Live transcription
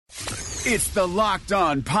It's the Locked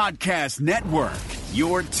On Podcast Network,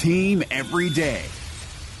 your team every day.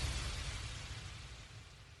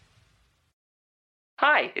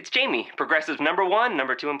 Hi, it's Jamie, Progressive number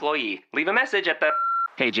 2 employee. Leave a message at the...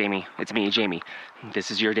 Hey, Jamie, it's me, Jamie.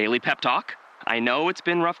 This is your daily pep talk. I know it's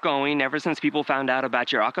been rough going ever since people found out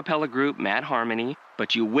about your a cappella group, Mad Harmony,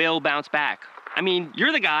 but you will bounce back. I mean,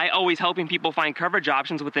 you're the guy always helping people find coverage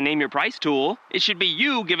options with the Name Your Price tool. It should be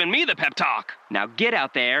you giving me the pep talk. Now get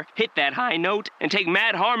out there, hit that high note, and take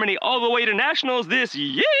Mad Harmony all the way to nationals this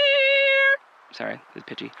year! Sorry, it's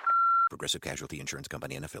pitchy. Progressive Casualty Insurance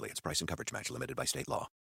Company and Affiliates. Price and coverage match limited by state law.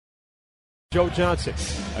 Joe Johnson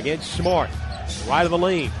against Smart. Right of the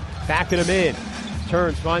lane. Backing him in.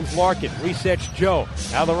 Turns, finds Larkin. Resets Joe.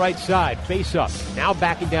 Now the right side. Face up. Now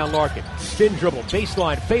backing down Larkin. Spin dribble.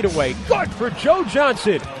 Baseline. Fadeaway. Good for Joe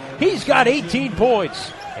Johnson. He's got 18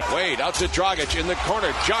 points. Wade out to Dragic in the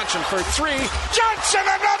corner. Johnson for three. Johnson,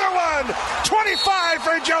 another one! 25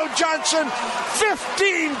 for Joe Johnson.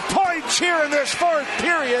 15 points here in this fourth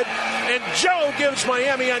period. And Joe gives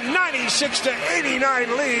Miami a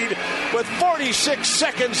 96-89 lead with 46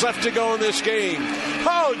 seconds left to go in this game.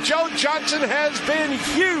 Oh, Joe Johnson has been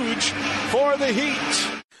huge for the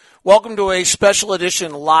Heat. Welcome to a special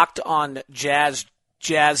edition Locked on Jazz.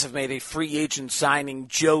 Jazz have made a free agent signing,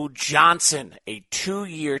 Joe Johnson, a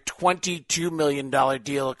 2-year, $22 million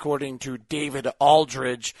deal, according to David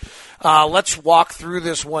Aldridge. Let's walk through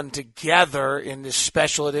this one together in this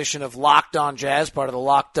special edition of Locked on Jazz, part of the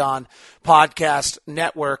Locked on Podcast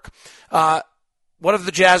Network. What have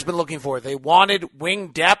the Jazz been looking for? They wanted wing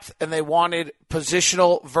depth and they wanted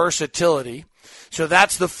positional versatility. So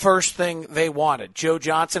that's the first thing they wanted. Joe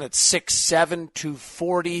Johnson at 6'7",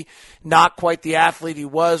 240, not quite the athlete he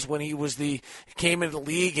was when he came into the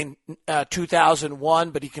league in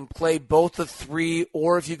 2001, but he can play both the 3,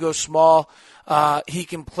 or if you go small, he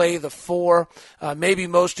can play the 4. Maybe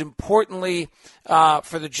most importantly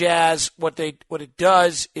for the Jazz, what it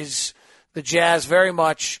does is the Jazz very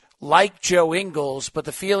much like Joe Ingles, but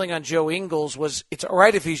the feeling on Joe Ingles was it's all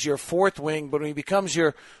right if he's your 4th wing, but when he becomes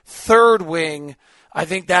your 3rd wing, I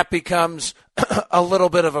think that becomes a little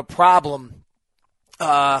bit of a problem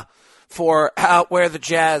for where the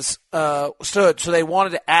Jazz stood. So they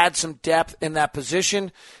wanted to add some depth in that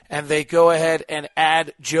position, and they go ahead and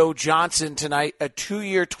add Joe Johnson tonight, a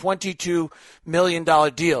 2-year, $22 million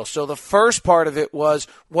deal. So the first part of it was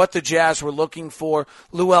what the Jazz were looking for.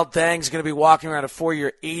 Luol Deng's going to be walking around a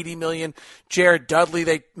 4-year, $80 million. Jared Dudley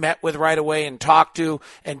they met with right away and talked to,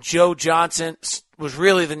 and Joe Johnson was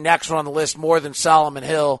really the next one on the list, more than Solomon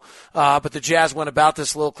Hill. But the Jazz went about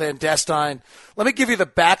this a little clandestine. Let me give you the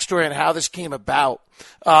backstory on how this came about.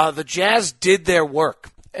 The Jazz did their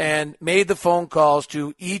work and made the phone calls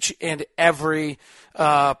to each and every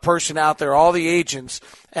person out there, all the agents.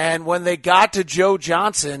 And when they got to Joe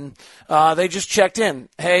Johnson, they just checked in.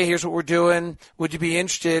 Hey, here's what we're doing. Would you be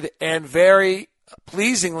interested? And very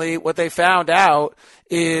pleasingly, what they found out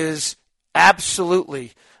is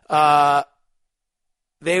absolutely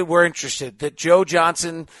they were interested. That Joe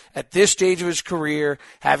Johnson, at this stage of his career,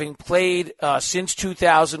 having played since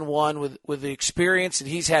 2001 with the experience that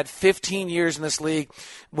he's had 15 years in this league,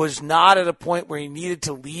 was not at a point where he needed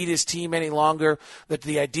to lead his team any longer. That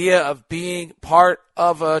the idea of being part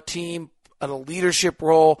of a team in a leadership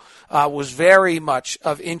role was very much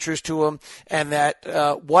of interest to him, and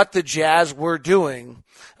that what the Jazz were doing,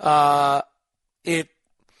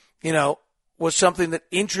 was something that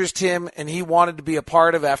interested him and he wanted to be a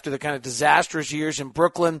part of after the kind of disastrous years in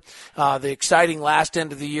Brooklyn, the exciting last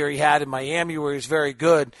end of the year he had in Miami where he was very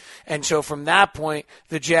good. And so from that point,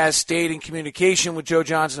 the Jazz stayed in communication with Joe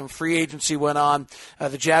Johnson. Free agency went on.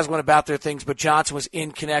 The Jazz went about their things, but Johnson was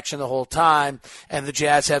in connection the whole time, and the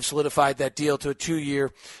Jazz have solidified that deal to a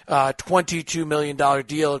 2-year, $22 million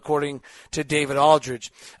deal, according to David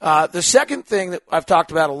Aldridge. The second thing that I've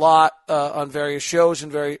talked about a lot on various shows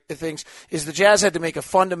and various things is the Jazz had to make a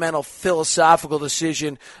fundamental philosophical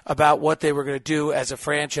decision about what they were going to do as a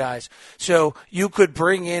franchise. So you could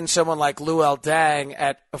bring in someone like Luol Deng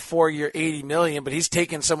at a 4-year, $80 million, but he's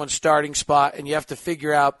taking someone's starting spot, and you have to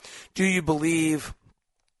figure out, do you believe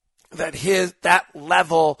that that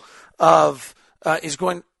level of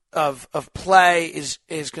play is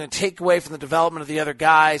going to take away from the development of the other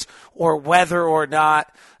guys, or whether or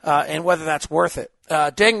not, and whether that's worth it.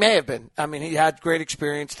 Deng may have been. I mean, he had great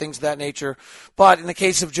experience, things of that nature. But in the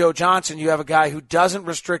case of Joe Johnson, you have a guy who doesn't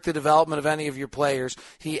restrict the development of any of your players.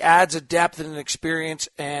 He adds a depth and an experience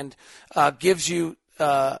and gives you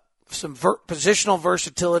some positional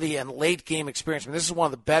versatility and late-game experience. I mean, this is one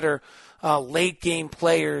of the better late-game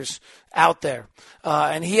players out there.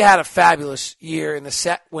 And he had a fabulous year in the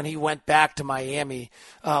set when he went back to Miami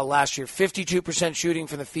last year. 52% shooting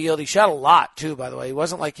from the field. He shot a lot, too, by the way. It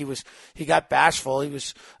wasn't like he got bashful. He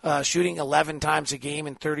was shooting 11 times a game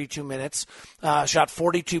in 32 minutes. Shot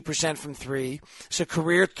 42% from three. He's a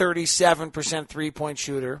career 37% three-point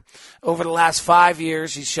shooter. Over the last 5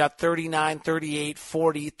 years, he's shot 39, 38,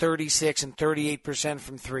 40, 36, and 38%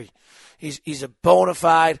 from three. He's a bona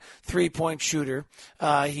fide three-point shooter.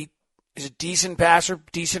 He's a decent passer,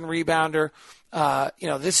 decent rebounder.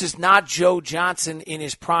 This is not Joe Johnson in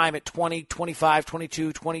his prime at 20, 25,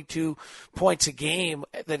 22 points a game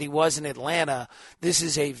that he was in Atlanta. This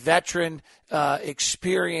is a veteran,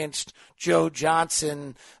 experienced Joe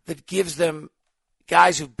Johnson that gives them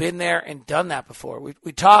guys who've been there and done that before.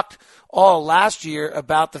 We talked all last year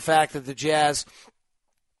about the fact that the Jazz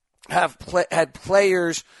have had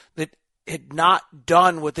players that had not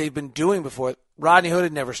done what they've been doing before. Rodney Hood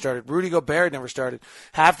had never started. Rudy Gobert had never started.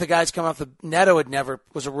 Half the guys coming off the Neto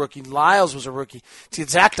was a rookie. Lyles was a rookie. It's the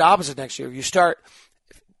exact opposite next year. You start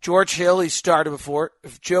George Hill, he started before.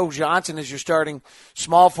 If Joe Johnson is your starting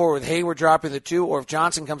small forward with Hayward dropping the two, or if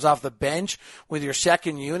Johnson comes off the bench with your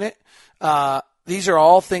second unit, these are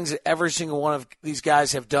all things that every single one of these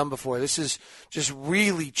guys have done before. This is just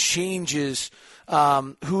really changes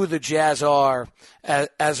who the Jazz are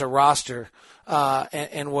as a roster.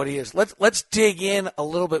 And what he is. Let's dig in a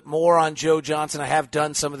little bit more on Joe Johnson. I have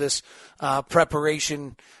done some of this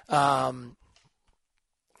preparation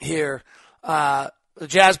here. The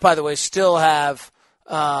Jazz, by the way, still have,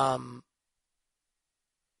 I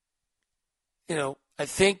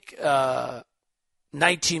think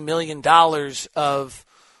 $19 million of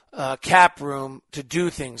cap room to do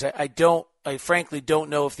things. I frankly don't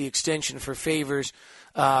know if the extension for Favors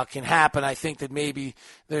can happen. I think that maybe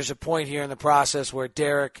there's a point here in the process where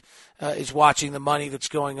Derek is watching the money that's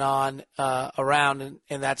going on around,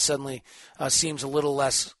 and that suddenly seems a little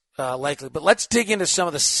less likely. But let's dig into some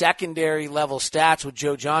of the secondary level stats with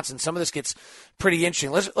Joe Johnson. Some of this gets pretty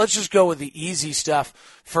interesting. Let's just go with the easy stuff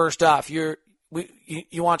first off. You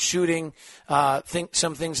want shooting,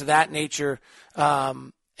 some things of that nature,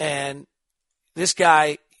 and this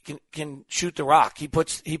guy can shoot the rock. He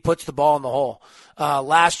puts the ball in the hole.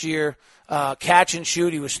 Last year, catch and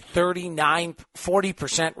shoot, he was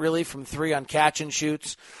 40% really from three on catch and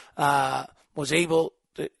shoots. Was able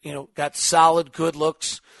to, got solid, good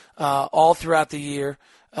looks all throughout the year.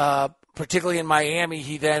 Particularly in Miami,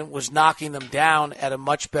 he then was knocking them down at a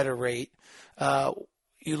much better rate.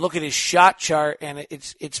 You look at his shot chart, and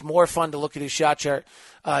it's more fun to look at his shot chart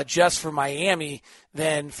just for Miami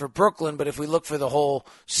than for Brooklyn. But if we look for the whole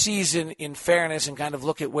season in fairness and kind of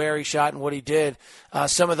look at where he shot and what he did,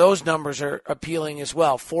 some of those numbers are appealing as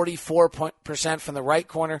well. 44% from the right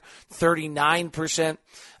corner, 39%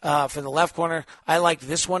 from the left corner. I like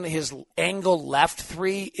this one. His angle left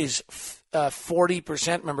three is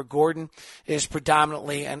 40%. Remember, Gordon is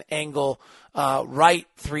predominantly an angle right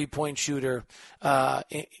three-point shooter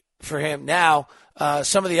for him. Now,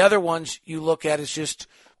 some of the other ones you look at is just,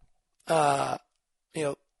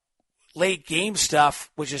 late game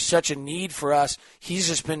stuff, which is such a need for us. He's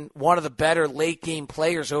just been one of the better late game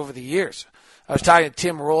players over the years. I was talking to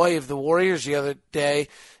Tim Roy of the Warriors the other day,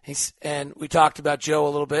 and we talked about Joe a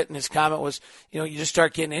little bit, and his comment was, you just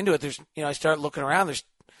start getting into it. I start looking around. There's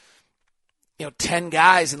 10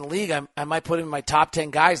 guys in the league. I might put him in my top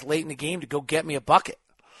 10 guys late in the game to go get me a bucket.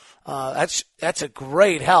 That's a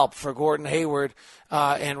great help for Gordon Hayward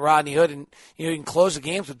and Rodney Hood. And you can close the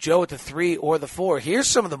games with Joe at the 3 or the 4. Here's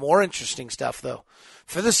some of the more interesting stuff, though.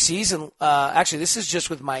 For the season, actually, this is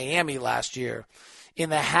just with Miami last year.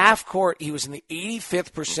 In the half court, he was in the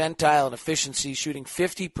 85th percentile in efficiency, shooting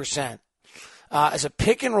 50%. As a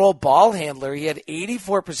pick-and-roll ball handler, he had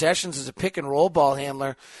 84 possessions as a pick-and-roll ball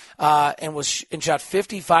handler and shot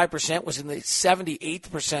 55%, was in the 78th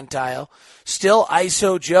percentile. Still,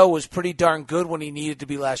 ISO Joe was pretty darn good when he needed to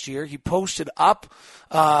be last year. He posted up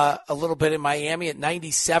a little bit in Miami at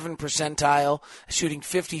 97 percentile, shooting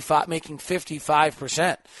 55, making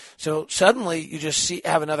 55%. So suddenly you just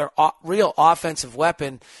have another real offensive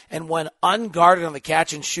weapon. And when unguarded on the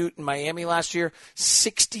catch and shoot in Miami last year,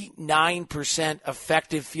 69%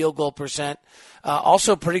 effective field goal percent.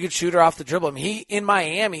 Also a pretty good shooter off the dribble. I mean, he in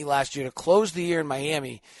Miami last year, to close the year in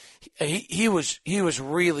Miami, he was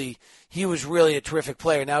really a terrific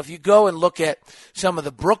player. Now, if you go and look at some of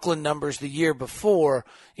the Brooklyn numbers the year before,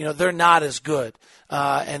 they're not as good.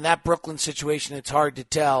 And that Brooklyn situation, it's hard to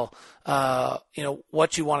tell,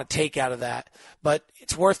 what you want to take out of that. But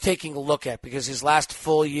it's worth taking a look at because his last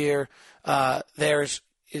full year,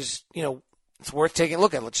 it's worth taking a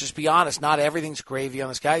look at. Let's just be honest. Not everything's gravy on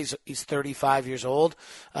this guy. He's 35 years old.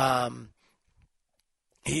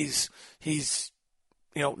 He's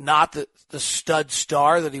not the stud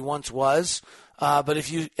star that he once was. But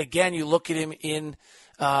if you look at him in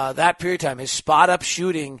that period of time, his spot-up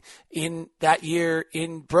shooting in that year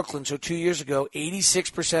in Brooklyn, so 2 years ago,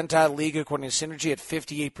 86th percentile league according to Synergy at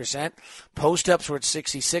 58%. Post-ups were at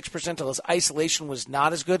 66%. His isolation was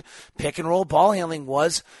not as good. Pick-and-roll ball handling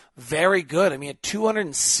was very good. I mean, he had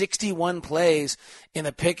 261 plays in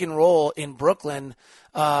the pick-and-roll in Brooklyn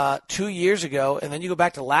 2 years ago, and then you go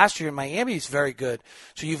back to last year in Miami, he's very good.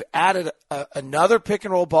 So you've added another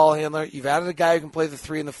pick-and-roll ball handler. You've added a guy who can play the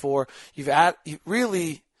 3 and the 4. You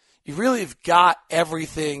really have got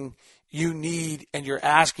everything you need and you're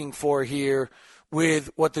asking for here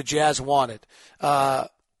with what the Jazz wanted.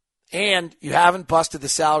 And you haven't busted the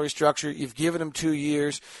salary structure. You've given him 2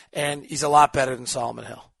 years, and he's a lot better than Solomon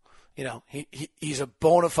Hill. He's a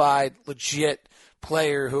bona fide, legit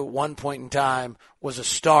player who at one point in time was a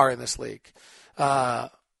star in this league,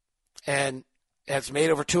 and has made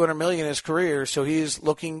over $200 million in his career. So he's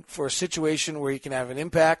looking for a situation where he can have an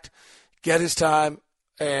impact, get his time,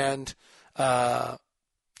 and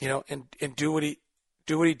do what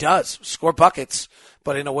he does, score buckets,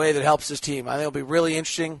 but in a way that helps his team. I think it'll be really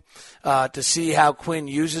interesting to see how Quinn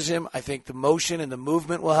uses him. I think the motion and the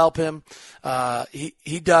movement will help him.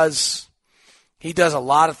 He does a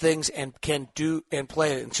lot of things and can do and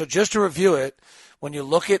play it. And so just to review it, when you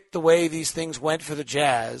look at the way these things went for the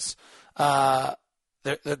Jazz, the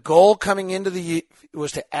goal coming into the year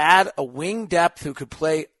was to add a wing depth who could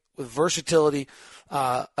play with versatility.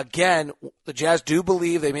 Again, the Jazz do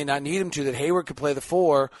believe they may not need him to, that Hayward could play the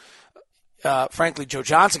 4. Frankly, Joe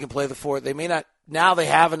Johnson can play the 4. They may not. Now they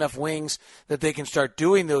have enough wings that they can start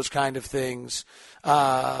doing those kind of things.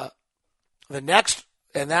 Now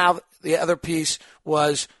the other piece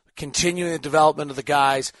was continuing the development of the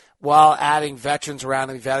guys while adding veterans around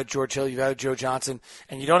them. You've added George Hill, you've added Joe Johnson,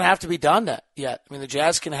 and you don't have to be done that yet. I mean, the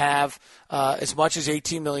Jazz can have as much as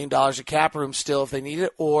 $18 million of cap room still if they need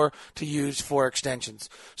it, or to use for extensions.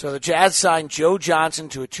 So the Jazz signed Joe Johnson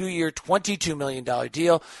to a 2-year, $22 million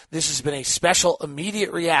deal. This has been a special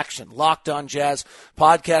immediate reaction. Locked On Jazz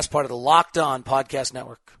podcast, part of the Locked On Podcast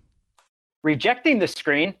Network. Rejecting the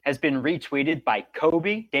Screen has been retweeted by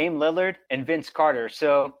Kobe, Dame Lillard, and Vince Carter.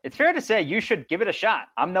 So it's fair to say you should give it a shot.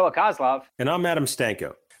 I'm Noah Kozlov. And I'm Adam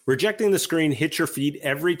Stanko. Rejecting the Screen hits your feed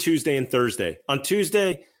every Tuesday and Thursday. On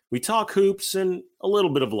Tuesday, we talk hoops and a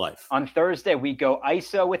little bit of life. On Thursday, we go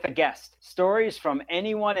ISO with a guest. Stories from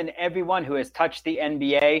anyone and everyone who has touched the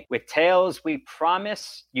NBA with tales we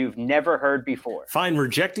promise you've never heard before. Find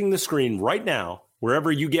Rejecting the Screen right now,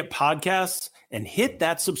 wherever you get podcasts, and hit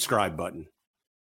that subscribe button.